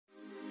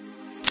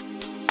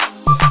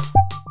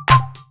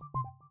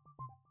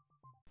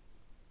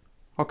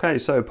Okay,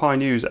 so Pi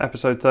News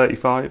episode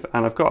 35,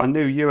 and I've got a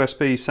new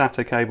USB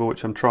SATA cable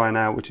which I'm trying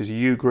out, which is a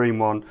U-green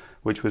one,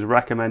 which was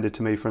recommended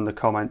to me from the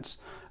comments.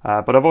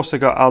 But I've also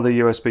got other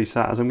USB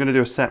SATAs. I'm going to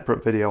do a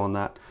separate video on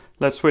that.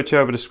 Let's switch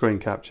over to screen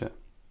capture.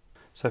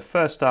 So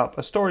first up,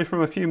 a story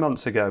from a few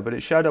months ago, but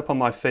it showed up on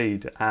my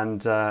feed,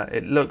 and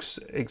it looks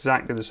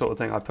exactly the sort of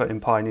thing I put in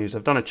Pi News.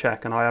 I've done a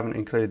check and I haven't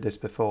included this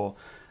before.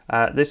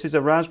 This is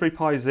a Raspberry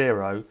Pi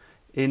Zero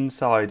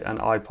inside an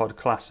iPod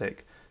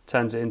Classic.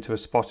 Turns it into a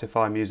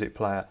Spotify music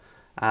player,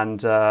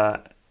 and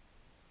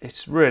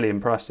it's really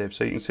impressive.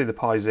 So you can see the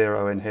Pi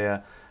Zero in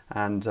here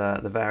and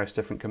the various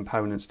different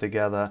components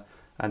together,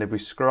 and if we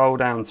scroll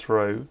down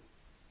through,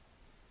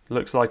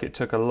 looks like it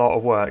took a lot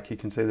of work. You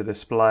can see the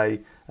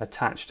display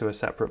attached to a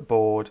separate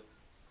board,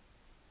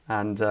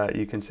 and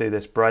you can see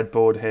this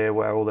breadboard here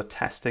where all the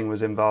testing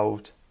was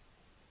involved,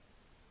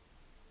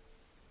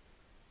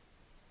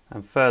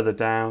 and further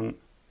down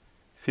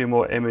a few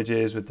more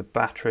images with the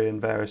battery and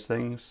various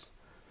things.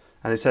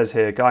 And it says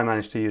here, Guy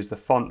managed to use the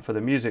font for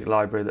the music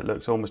library that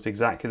looks almost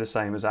exactly the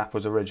same as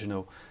Apple's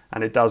original.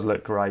 And it does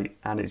look great.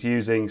 And it's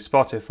using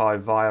Spotify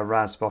via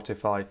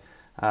Raspbian.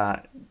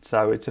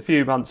 So it's a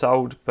few months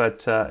old,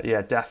 but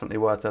yeah, definitely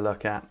worth a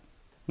look at.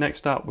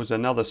 Next up was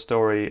another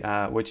story,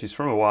 which is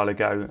from a while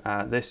ago.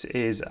 This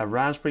is a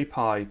Raspberry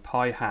Pi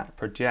PiApps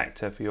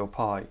projector for your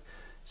Pi.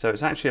 So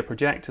it's actually a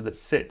projector that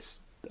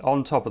sits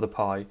on top of the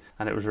Pi,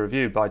 and it was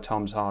reviewed by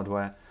Tom's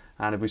Hardware.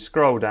 And if we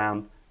scroll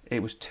down,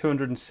 it was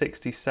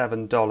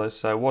 $267,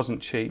 so it wasn't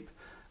cheap.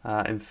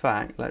 In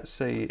fact, let's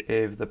see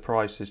if the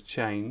price has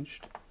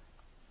changed.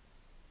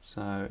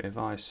 So if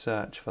I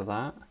search for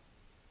that,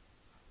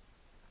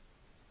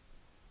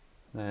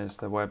 there's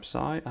the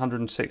website,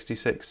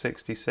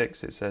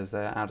 $166.66 it says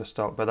there, out of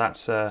stock, but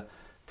that's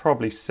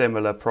probably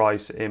similar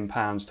price in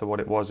pounds to what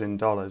it was in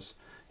dollars.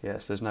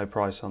 Yes, there's no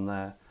price on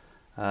there.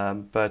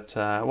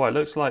 Well, it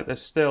looks like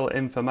there's still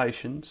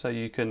information, so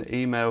you can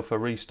email for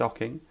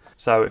restocking.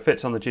 So it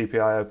fits on the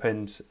GPIO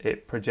pins.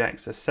 It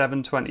projects a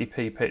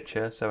 720p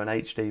picture, so an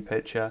HD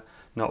picture,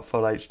 not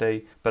full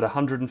HD, but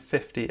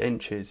 150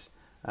 inches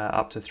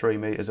up to 3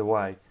 meters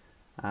away.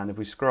 And if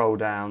we scroll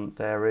down,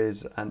 there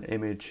is an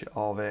image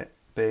of it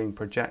being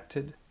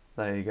projected.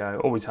 There you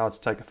go. Always hard to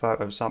take a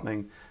photo of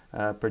something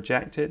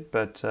projected,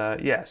 but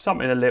yeah,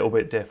 something a little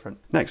bit different.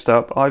 Next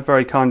up, I've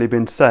very kindly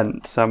been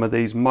sent some of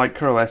these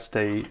micro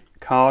SD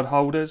card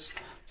holders.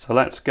 So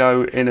let's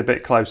go in a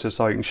bit closer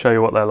so I can show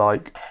you what they're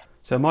like.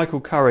 So Michael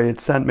Curry had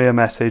sent me a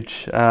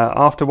message.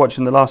 After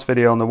watching the last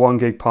video on the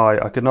 1GB Pi,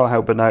 I could not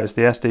help but notice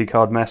the SD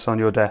card mess on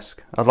your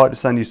desk. I'd like to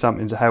send you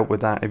something to help with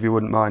that if you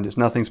wouldn't mind. It's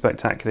nothing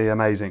spectacularly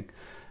amazing.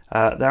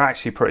 They're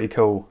actually pretty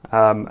cool,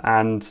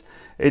 and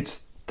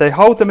they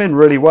hold them in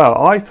really well.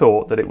 I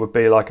thought that it would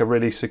be like a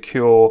really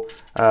secure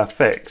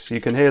fix.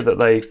 You can hear that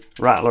they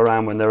rattle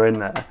around when they're in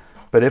there,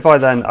 but if I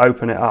then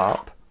open it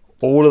up,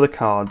 all of the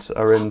cards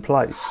are in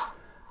place.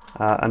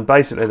 And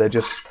basically they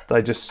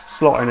just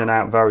slot in and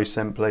out very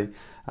simply.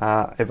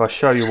 If I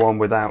show you one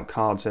without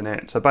cards in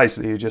it, so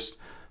basically you just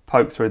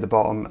poke through the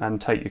bottom and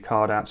take your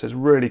card out. So it's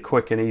really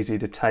quick and easy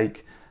to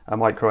take a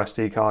micro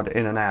SD card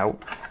in and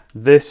out.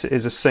 This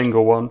is a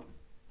single one,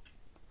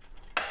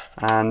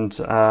 and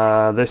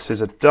this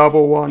is a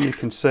double one, you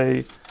can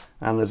see,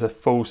 and there's a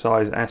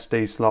full-size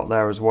SD slot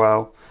there as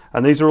well.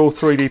 And these are all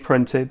 3D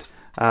printed,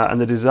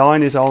 and the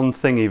design is on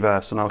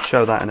Thingyverse, and I'll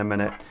show that in a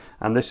minute.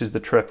 And this is the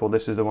triple.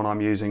 This is the one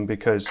I'm using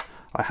because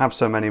I have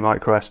so many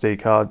micro SD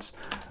cards,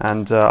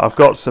 and I've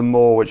got some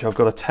more which I've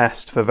got to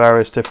test for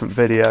various different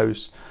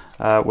videos,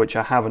 which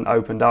I haven't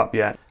opened up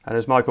yet. And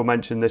as Michael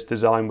mentioned, this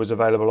design was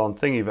available on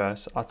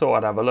Thingiverse. I thought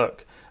I'd have a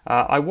look.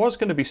 I was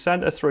going to be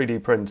sent a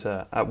 3D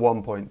printer at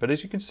one point, but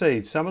as you can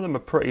see, some of them are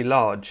pretty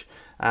large.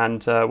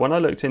 And when I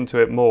looked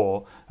into it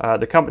more,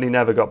 the company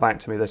never got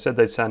back to me. They said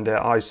they'd send it.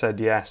 I said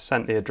yes,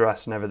 sent the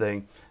address and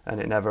everything, and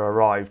it never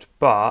arrived.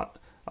 But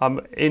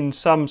I'm in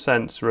some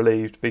sense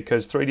relieved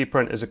because 3D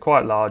printers are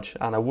quite large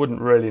and I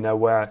wouldn't really know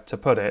where to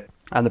put it.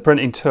 And the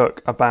printing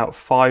took about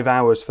 5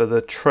 hours for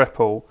the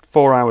triple,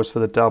 4 hours for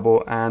the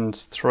double, and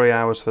 3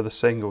 hours for the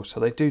single. So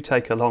they do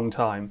take a long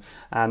time,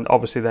 and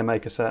obviously they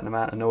make a certain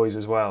amount of noise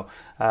as well.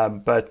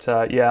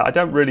 Yeah, I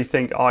don't really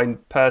think I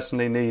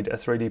personally need a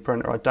 3D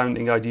printer. I don't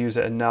think I'd use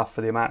it enough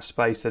for the amount of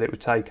space that it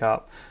would take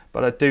up.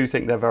 But I do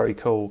think they're very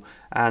cool,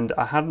 and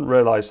I hadn't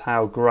realised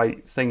how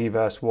great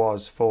Thingiverse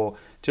was for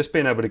just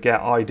being able to get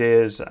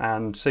ideas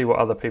and see what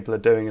other people are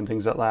doing and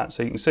things like that.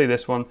 So you can see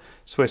this one,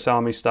 Swiss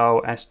Army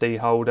style SD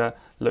holder,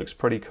 looks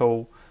pretty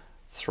cool.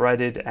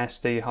 Threaded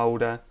SD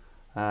holder.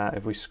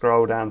 If we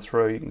scroll down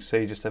through, you can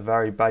see just a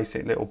very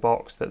basic little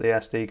box that the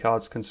SD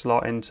cards can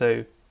slot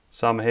into.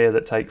 Some here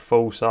that take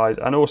full size,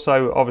 and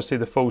also obviously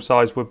the full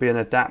size would be an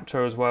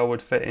adapter as well,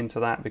 would fit into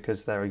that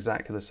because they're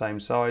exactly the same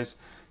size.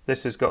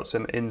 This has got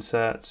some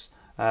inserts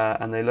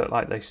and they look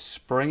like they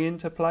spring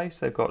into place.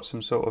 They've got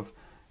some sort of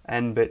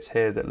end bits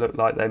here that look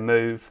like they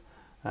move.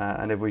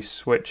 And if we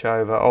switch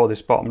over, oh,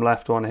 this bottom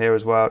left one here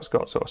as well, it's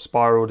got sort of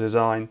spiral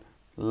design.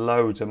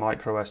 Loads of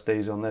micro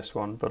SDs on this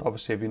one, but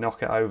obviously if you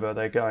knock it over,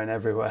 they're going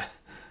everywhere.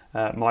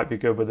 Might be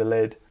good with a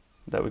lid.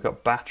 that we've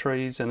got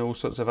batteries and all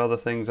sorts of other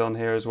things on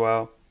here as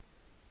well.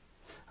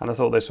 And I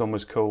thought this one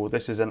was cool.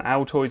 This is an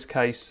Altoids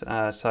case,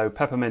 so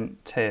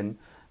peppermint tin,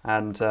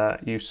 and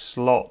you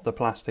slot the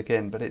plastic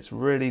in, but it's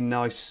really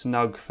nice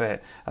snug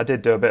fit. I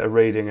did do a bit of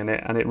reading in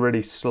it, and it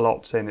really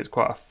slots in. It's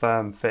quite a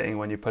firm fitting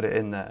when you put it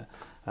in there.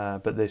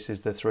 But this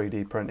is the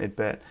 3D printed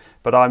bit.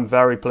 But I'm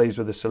very pleased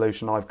with the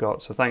solution I've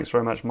got, so thanks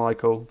very much,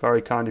 Michael.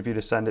 Very kind of you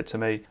to send it to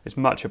me. It's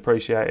much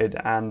appreciated,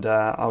 and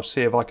I'll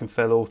see if I can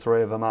fill all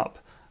three of them up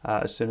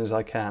as soon as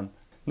I can.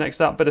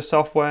 Next up, bit of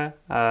software.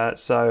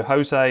 So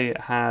Jose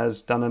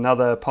has done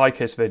another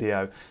Pikiss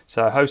video.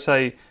 So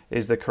Jose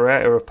is the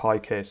creator of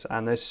Pikiss,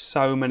 and there's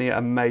so many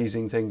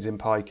amazing things in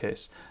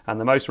Pikiss. And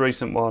the most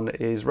recent one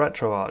is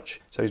Retroarch.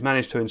 So he's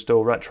managed to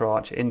install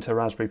Retroarch into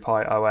Raspberry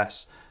Pi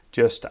OS,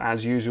 just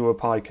as usual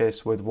with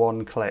Pikiss, with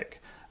one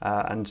click.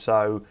 And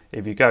so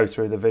if you go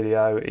through the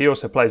video, he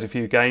also plays a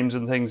few games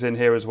and things in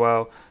here as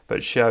well,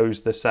 but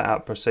shows the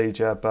setup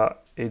procedure.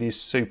 But it is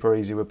super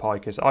easy with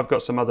Pikiss. I've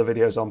got some other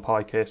videos on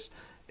Pikiss.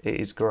 It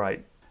is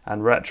great.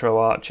 And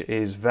Retroarch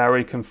is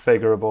very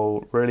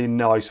configurable, really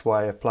nice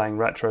way of playing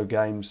retro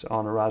games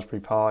on a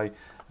Raspberry Pi.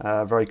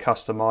 Very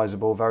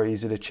customizable, very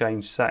easy to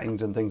change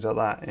settings and things like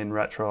that in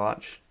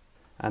Retroarch.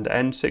 And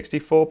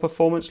N64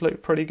 performance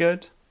looked pretty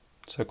good,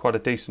 so quite a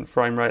decent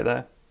frame rate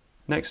there.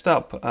 Next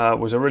up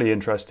was a really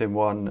interesting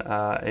one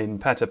in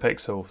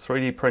PetaPixel.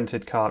 3D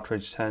printed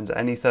cartridge turns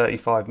any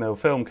 35mm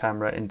film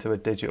camera into a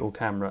digital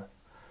camera.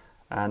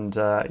 And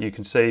you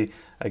can see,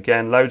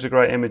 again, loads of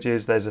great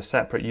images. There's a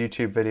separate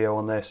YouTube video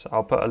on this.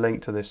 I'll put a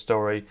link to this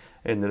story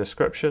in the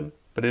description.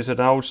 But it's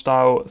an old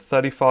style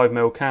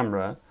 35mm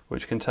camera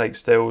which can take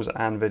stills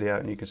and video.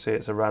 And you can see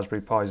it's a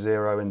Raspberry Pi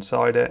Zero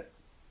inside it.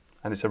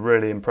 And it's a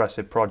really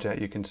impressive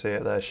project. You can see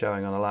it there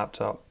showing on a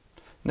laptop.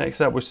 Next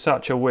up was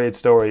such a weird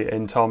story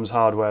in Tom's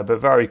Hardware, but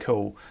very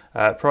cool.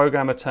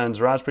 Programmer turns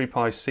Raspberry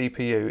Pi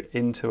CPU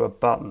into a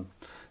button.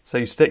 So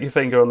you stick your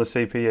finger on the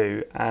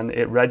CPU and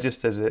it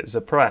registers it as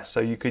a press. So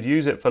you could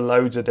use it for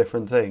loads of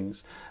different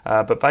things.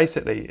 But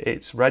basically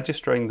it's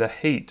registering the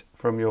heat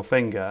from your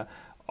finger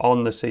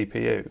on the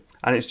CPU.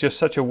 And it's just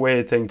such a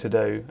weird thing to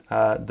do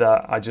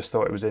that I just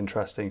thought it was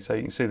interesting. So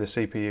you can see the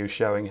CPU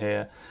showing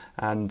here,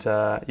 and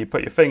you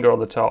put your finger on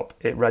the top,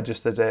 it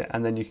registers it,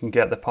 and then you can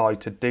get the Pi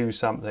to do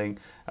something.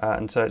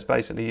 And so it's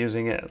basically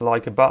using it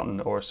like a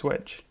button or a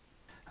switch.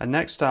 And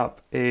next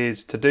up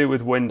is to do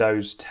with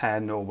Windows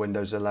 10 or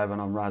Windows 11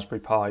 on Raspberry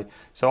Pi.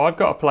 So I've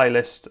got a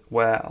playlist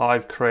where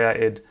I've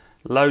created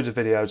loads of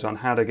videos on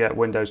how to get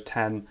Windows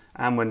 10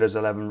 and Windows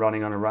 11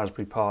 running on a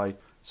Raspberry Pi.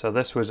 So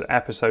this was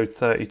episode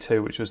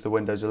 32, which was the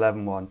Windows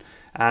 11 one.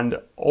 And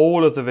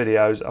all of the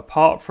videos,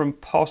 apart from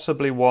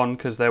possibly one,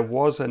 because there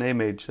was an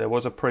image, there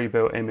was a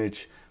pre-built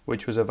image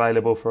which was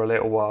available for a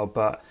little while,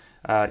 but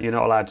you're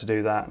not allowed to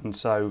do that, and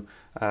so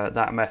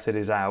that method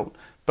is out.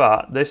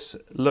 But this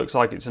looks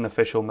like it's an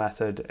official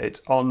method.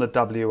 It's on the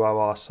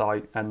WOR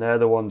site, and they're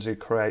the ones who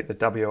create the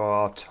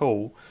WOR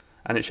tool,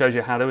 and it shows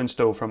you how to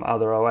install from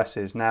other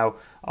OSs. Now,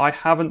 I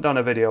haven't done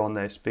a video on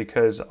this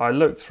because I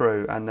looked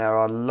through and there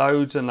are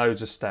loads and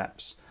loads of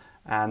steps,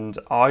 and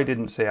I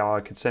didn't see how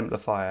I could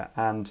simplify it.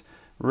 And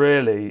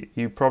really,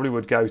 you probably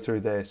would go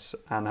through this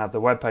and have the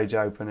web page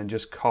open and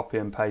just copy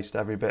and paste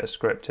every bit of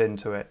script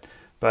into it.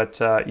 But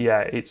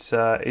yeah, it's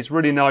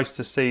really nice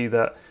to see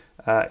that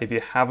if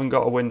you haven't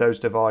got a Windows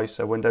device,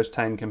 a Windows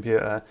 10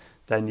 computer,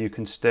 then you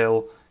can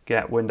still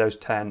get Windows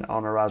 10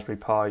 on a Raspberry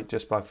Pi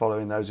just by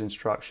following those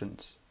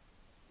instructions.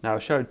 Now, I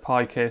showed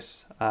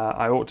Pikiss,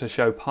 I ought to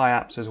show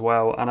PiApps as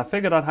well, and I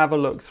figured I'd have a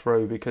look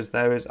through because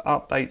there is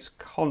updates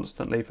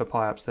constantly for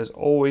PiApps. There's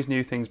always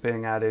new things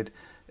being added.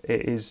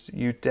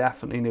 You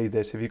definitely need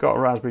this. If you've got a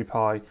Raspberry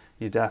Pi,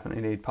 you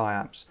definitely need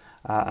PiApps.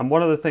 And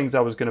one of the things I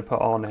was going to put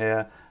on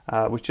here,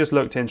 which just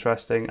looked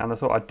interesting, and I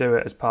thought I'd do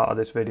it as part of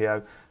this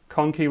video,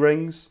 Conky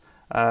rings.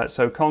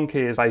 So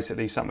Conky is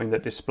basically something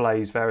that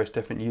displays various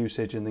different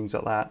usage and things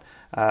like that.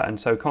 And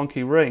so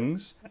Conky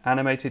rings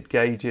animated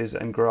gauges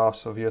and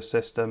graphs of your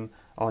system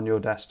on your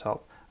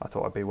desktop. I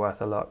thought it'd be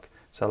worth a look.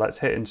 So let's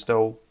hit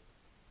install.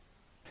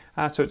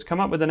 So it's come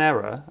up with an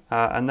error,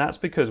 and that's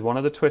because one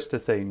of the Twister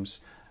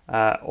themes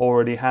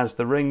already has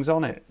the rings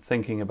on it,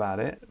 thinking about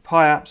it.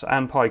 PiApps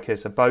and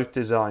Pikiss are both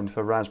designed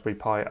for Raspberry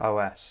Pi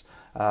OS,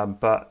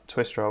 but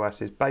Twister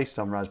OS is based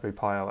on Raspberry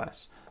Pi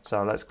OS.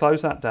 So let's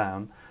close that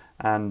down.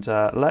 And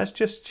let's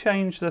just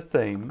change the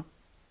theme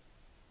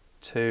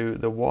to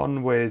the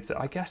one with,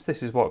 I guess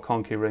this is what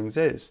Conky Rings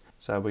is.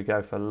 So we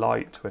go for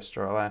Light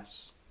Twister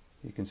OS.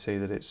 You can see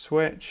that it's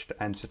switched,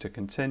 enter to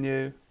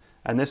continue.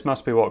 And this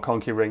must be what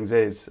Conky Rings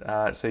is,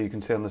 so you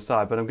can see on the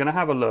side. But I'm going to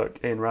have a look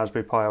in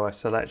Raspberry Pi OS.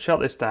 So let's shut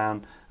this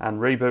down and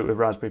reboot with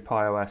Raspberry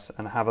Pi OS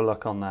and have a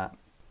look on that.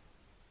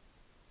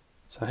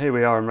 So here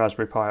we are in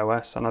Raspberry Pi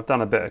OS, and I've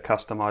done a bit of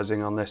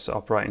customizing on this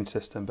operating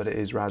system, but it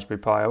is Raspberry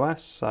Pi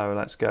OS. So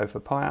let's go for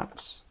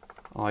PiApps,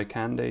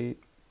 iCandy,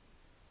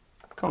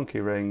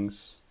 Conky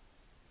Rings,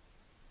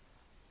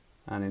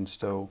 and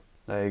install.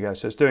 There you go.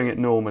 So it's doing it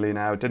normally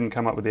now. It didn't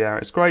come up with the error.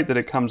 It's great that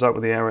it comes up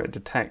with the error, it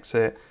detects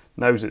it,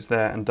 knows it's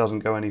there, and doesn't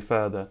go any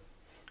further.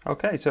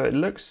 Okay, so it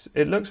looks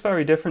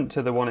very different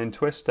to the one in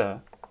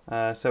Twister,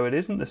 so it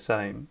isn't the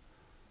same.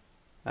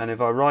 And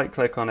if I right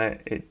click on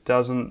it, it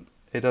doesn't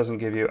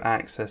give you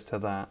access to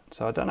that.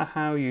 So I don't know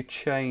how you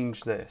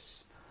change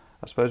this.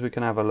 I suppose we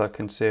can have a look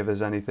and see if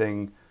there's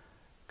anything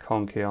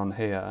Conky on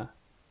here.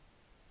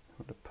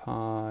 The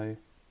Pi,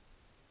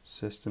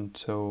 System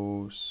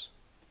Tools.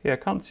 Yeah, I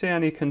can't see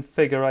any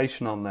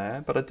configuration on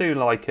there, but I do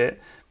like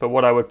it. But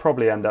what I would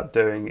probably end up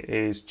doing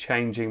is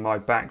changing my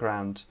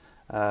background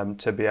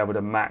to be able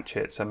to match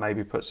it. So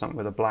maybe put something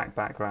with a black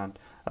background.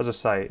 As I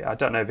say, I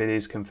don't know if it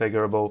is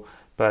configurable,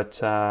 but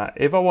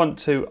if I want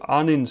to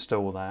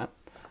uninstall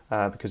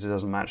that, because it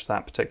doesn't match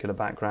that particular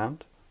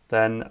background,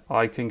 then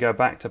I can go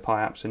back to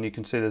PiApps, and you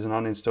can see there's an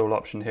uninstall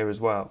option here as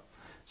well.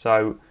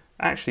 So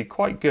actually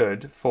quite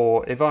good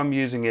for if I'm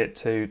using it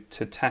to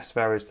test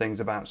various things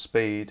about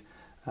speed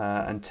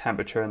and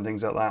temperature and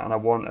things like that, and I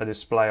want a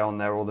display on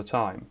there all the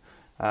time.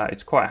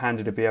 It's quite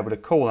handy to be able to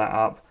call that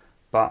up,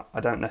 but I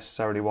don't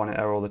necessarily want it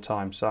there all the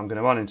time. So I'm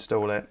going to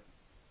uninstall it,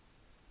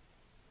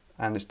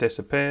 and it's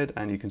disappeared,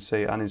 and you can see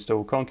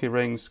uninstall Conky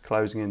rings,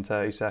 closing in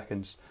 30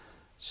 seconds.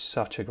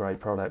 Such a great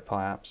product,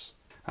 PiApps.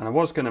 And I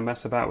was going to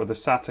mess about with the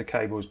SATA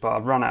cables, but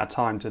I've run out of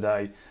time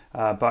today.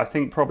 But I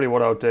think probably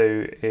what I'll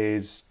do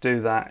is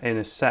do that in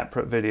a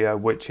separate video,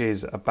 which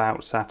is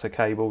about SATA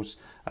cables,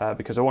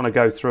 because I want to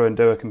go through and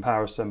do a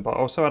comparison. But I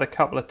also had a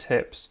couple of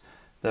tips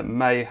that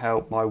may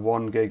help my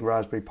 1 gig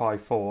Raspberry Pi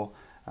 4,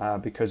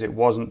 because it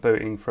wasn't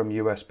booting from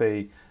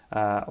USB,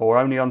 or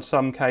only on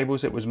some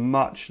cables. It was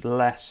much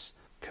less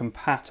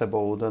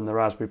compatible than the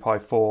Raspberry Pi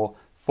 4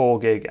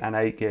 gig and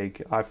 8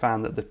 gig. I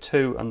found that the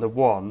 2 and the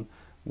 1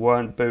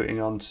 weren't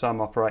booting on some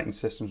operating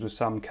systems with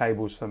some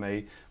cables for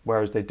me,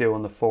 whereas they do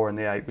on the 4 and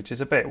the 8, which is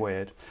a bit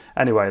weird.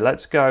 Anyway,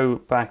 let's go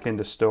back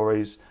into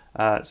stories.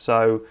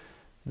 So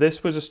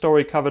this was a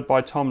story covered by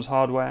Tom's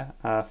Hardware.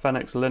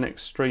 Fenix Linux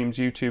streams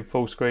YouTube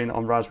full screen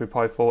on Raspberry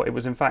Pi 4. It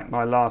was in fact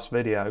my last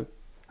video,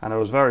 and I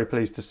was very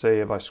pleased to see,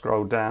 if I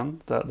scroll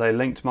down, that they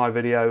linked my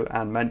video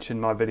and mentioned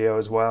my video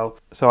as well.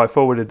 So I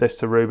forwarded this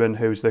to Ruben,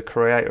 who's the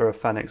creator of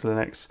Fenix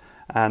Linux,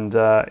 and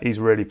he's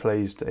really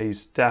pleased.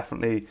 He's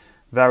definitely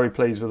very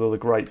pleased with all the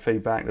great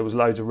feedback. There was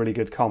loads of really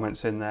good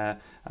comments in there.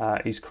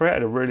 He's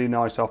created a really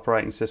nice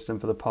operating system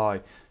for the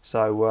Pi.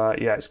 So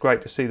yeah, it's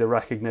great to see the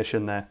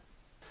recognition there.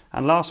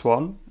 And last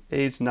one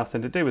is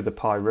nothing to do with the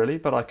Pi really,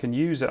 but I can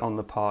use it on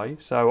the Pi.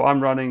 So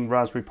I'm running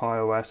Raspberry Pi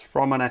OS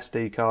from an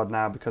SD card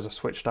now, because I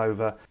switched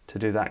over to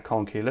do that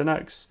Conky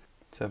Linux.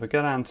 So if I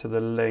go down to the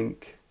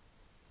link,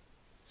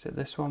 is it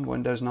this one,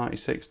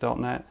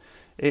 windows96.net?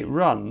 It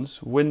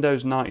runs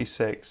Windows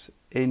 96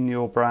 in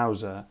your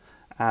browser,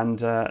 and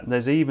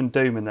there's even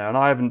Doom in there, and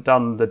I haven't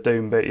done the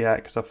Doom bit yet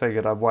because I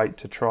figured I'd wait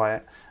to try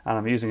it, and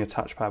I'm using a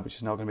touchpad, which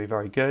is not going to be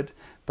very good,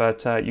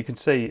 but you can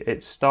see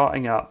it's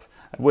starting up.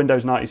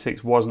 Windows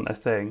 96 wasn't a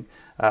thing,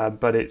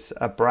 but it's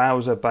a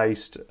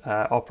browser-based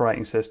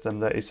operating system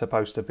that is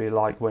supposed to be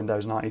like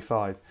Windows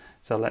 95.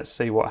 So let's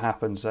see what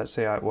happens, let's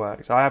see how it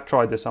works. I have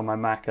tried this on my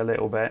Mac a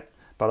little bit,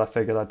 but I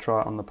figured I'd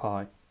try it on the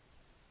Pi.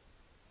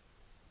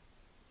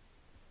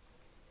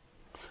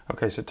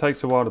 Okay, so it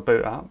takes a while to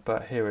boot up,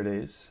 but here it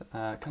is.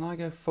 Can I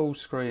go full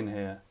screen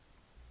here?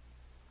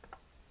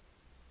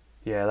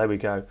 Yeah, there we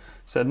go.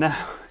 So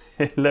now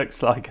it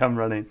looks like I'm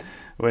running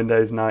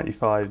Windows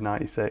 95,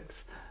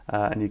 96.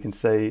 And you can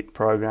see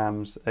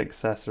programs,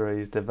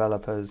 accessories,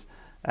 developers,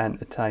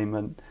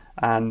 entertainment.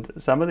 And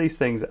some of these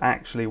things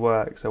actually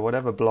work. So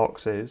whatever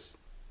blocks is,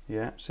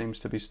 yeah, seems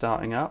to be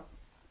starting up.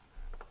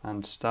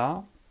 And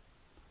start.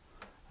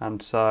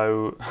 And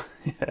so,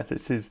 yeah,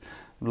 this is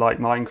like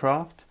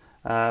Minecraft.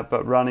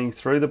 But running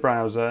through the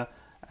browser,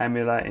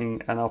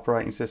 emulating an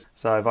operating system.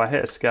 So if I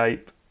hit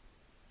escape,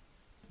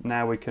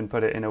 now we can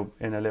put it in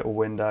a little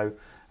window,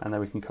 and then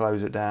we can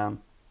close it down.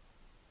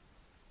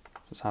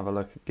 Let's have a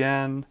look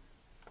again.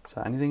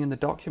 So anything in the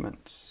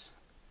documents?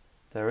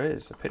 There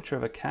is a picture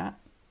of a cat.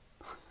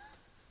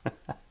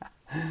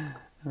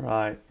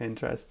 Right,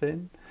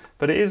 interesting.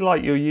 But it is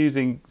like you're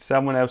using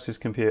someone else's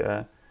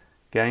computer.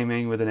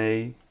 Gaming with an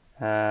E,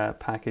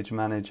 package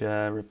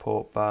manager,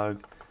 report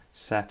bug,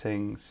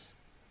 settings.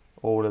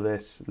 All of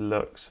this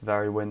looks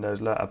very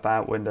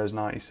about Windows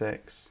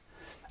 96.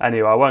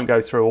 Anyway, I won't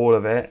go through all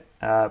of it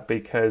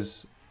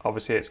because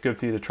obviously it's good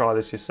for you to try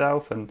this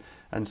yourself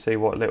and see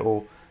what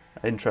little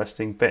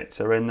interesting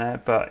bits are in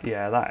there. But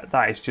yeah,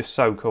 that is just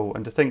so cool.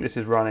 And to think this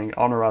is running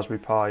on a Raspberry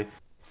Pi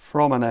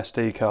from an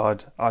SD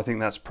card, I think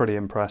that's pretty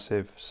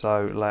impressive.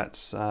 So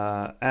let's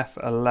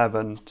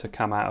F11 to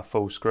come out of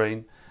full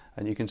screen.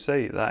 And you can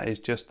see that is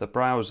just the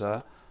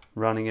browser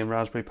running in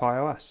Raspberry Pi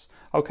OS.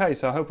 Okay,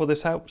 so I hope all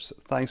this helps.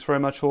 Thanks very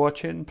much for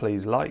watching.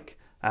 Please like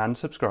and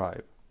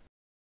subscribe.